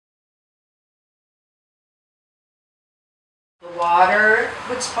water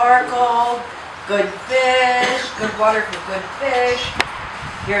would sparkle, good fish, good water for good fish,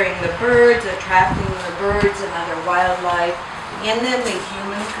 hearing the birds, attracting the birds and other wildlife, and then the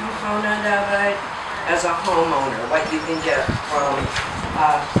human component of it as a homeowner, what you can get from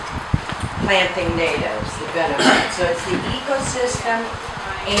planting natives, the benefits. So it's the ecosystem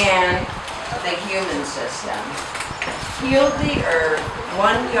and the human system. Heal the earth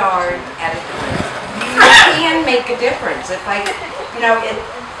 1 yard at a time. You can make a difference.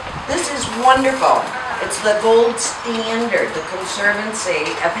 This is wonderful. It's the gold standard, the Conservancy,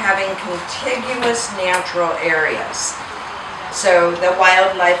 of having contiguous natural areas so the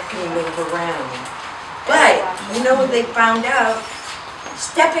wildlife can move around. But, they found out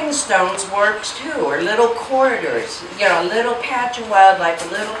stepping stones works too, or little corridors, a little patch of wildlife,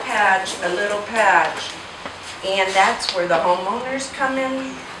 a little patch, and that's where the homeowners come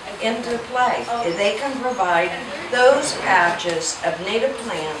into play. They can provide those patches of native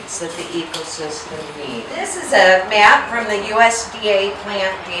plants that the ecosystem needs. This is a map from the USDA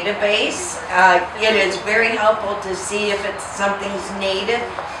plant database. It is very helpful to see if something's native.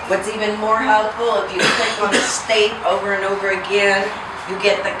 What's even more helpful, if you click on the state over and over again, you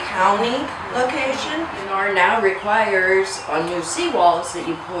get the county location. NR now requires on new seawalls that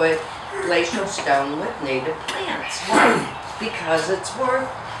you put glacial stone with native plants. Why? Because it's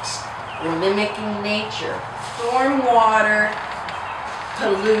works. We're mimicking nature. Storm water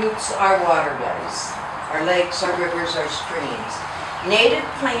pollutes our waterways, our lakes, our rivers, our streams. Native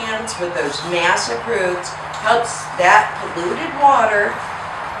plants with those massive roots helps that polluted water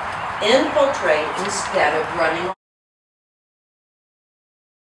infiltrate instead of running.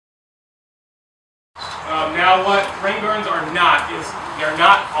 Now what rain gardens are not is they're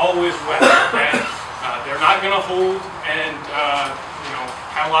not always wet, okay? They're not going to hold and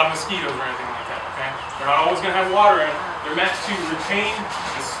have a lot of mosquitoes or anything like that, okay? They're not always going to have water in them. They're meant to retain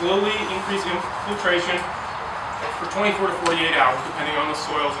and slowly increase infiltration for 24 to 48 hours, depending on the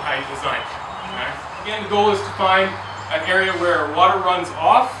soils and how you design it, okay? Again, the goal is to find an area where water runs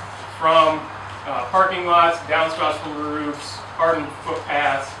off from parking lots, downspouts from the roofs, hardened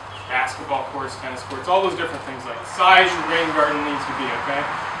footpaths, basketball courts, tennis courts, all those different things like the size your rain garden needs to be, okay?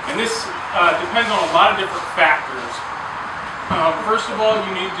 And this depends on a lot of different factors. First of all,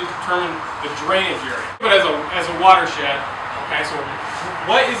 you need to determine the drainage area. But as a watershed, okay, so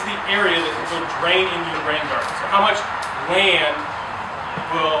what is the area that will drain into your rain garden? So how much land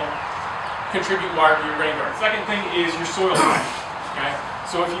will contribute water to your rain garden? Second thing is your soil type, okay?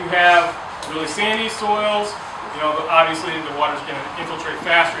 So if you have really sandy soils, obviously the water's going to infiltrate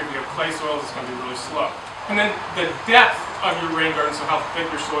faster. If you have clay soils, it's going to be really slow. And then the depth of your rain garden, so how thick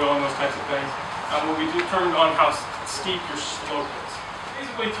your soil and those types of things, will be determined on how steep your slope is.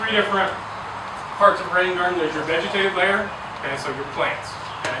 Basically 3 different parts of rain garden. There's your vegetative layer, okay, so your plants.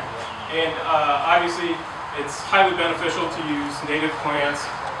 Okay? And obviously it's highly beneficial to use native plants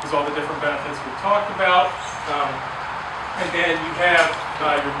because all the different benefits we talked about. And then you have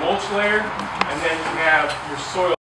your mulch layer, and then you have your soil.